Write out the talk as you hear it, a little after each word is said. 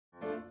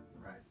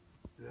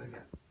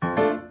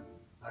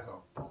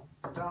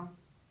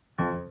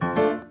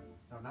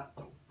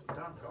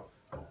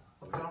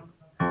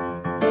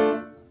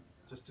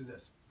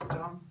this.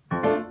 Down.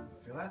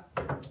 Feel that?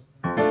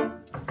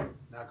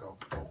 Now go.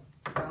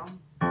 Down.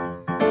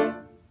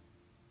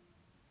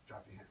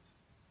 Drop your hands.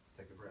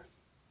 Take a breath.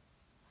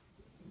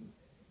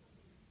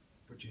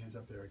 Put your hands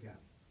up there again.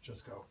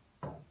 Just go.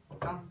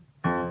 Down.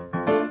 Feel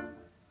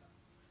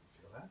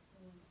that?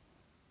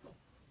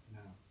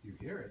 Now, you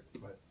hear it,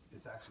 but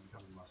it's actually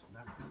becoming muscle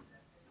memory.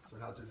 So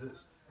now do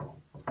this.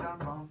 Down,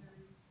 palm.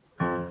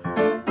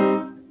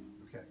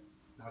 Okay.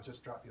 Now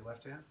just drop your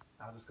left hand.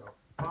 Now just go.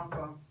 Palm,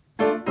 palm.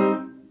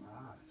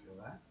 Ah, feel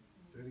that?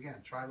 Do it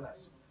again. Try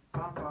less.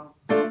 Palm, palm.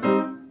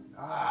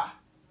 Ah.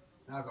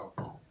 Now go.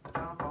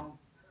 Palm, palm.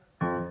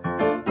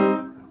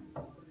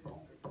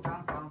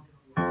 Down, palm.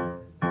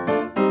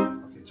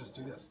 Okay, just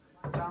do this.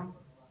 Down.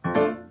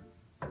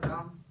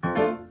 Down.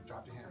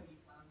 Drop your hands.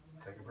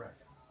 Take a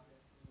breath.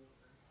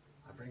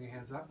 Now bring your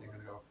hands up. You're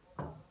going to go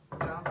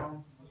down,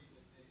 palm.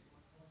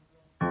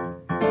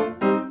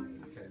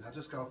 Okay, now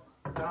just go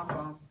down,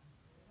 palm.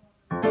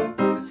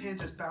 This hand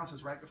just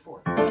bounces right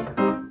before.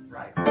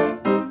 Right.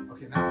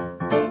 Okay, now.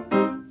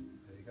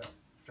 There you go.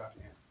 Drop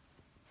your hands.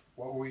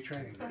 What were we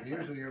training? Your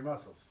ears or your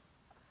muscles?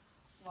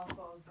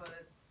 Muscles, but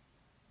it's...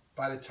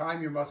 By the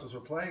time your muscles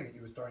were playing it,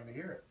 you were starting to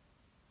hear it.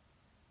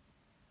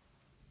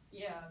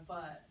 Yeah,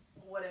 but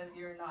what if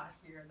you're not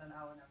here, then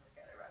I would never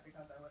get it right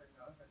because I wouldn't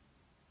know if it's...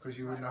 Because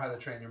you wouldn't know how to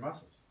train your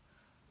muscles.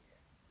 Yeah.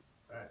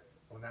 Right.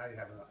 Well, now you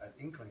have an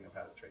inkling of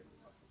how to train your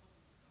muscles.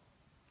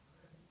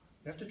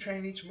 You have to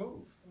train each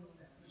move,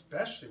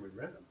 especially with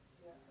rhythm.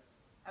 Yeah.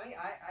 I mean,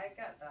 I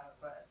get that,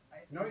 but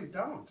I... No, you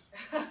don't.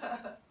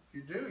 If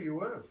you do, you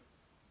would have.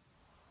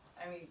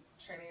 I mean,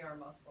 training our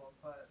muscles,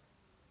 but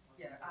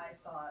yeah, I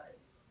thought,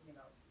 you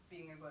know,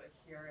 being able to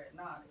hear it,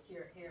 not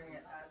hearing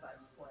it as I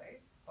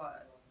play,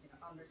 but you know,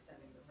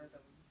 understanding the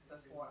rhythm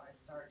before I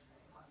start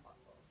training my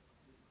muscles,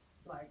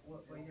 like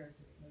what you're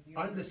doing.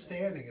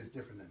 Understanding is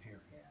different than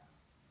hearing. Yeah.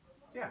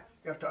 Yeah,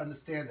 you have to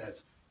understand that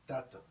it's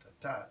da da da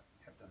da.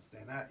 You have to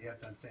understand that. You have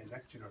to understand the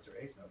next two notes are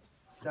eighth notes.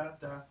 Da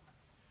da.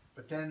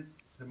 But then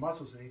the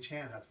muscles in each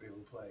hand have to be able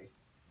to play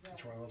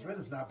each one of those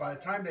rhythms. Now, by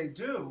the time they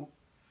do,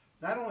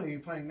 not only are you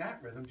playing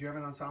that rhythm, do you have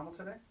an ensemble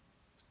today?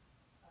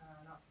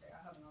 Not today.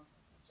 I have an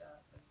ensemble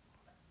just in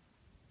small band.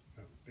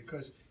 No,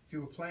 because if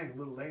you were playing a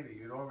little later,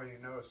 you'd already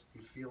notice,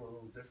 you'd feel a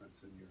little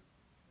difference in your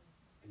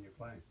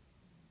playing.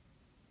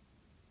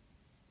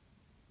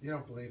 You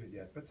don't believe it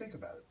yet, but think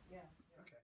about it. Yeah.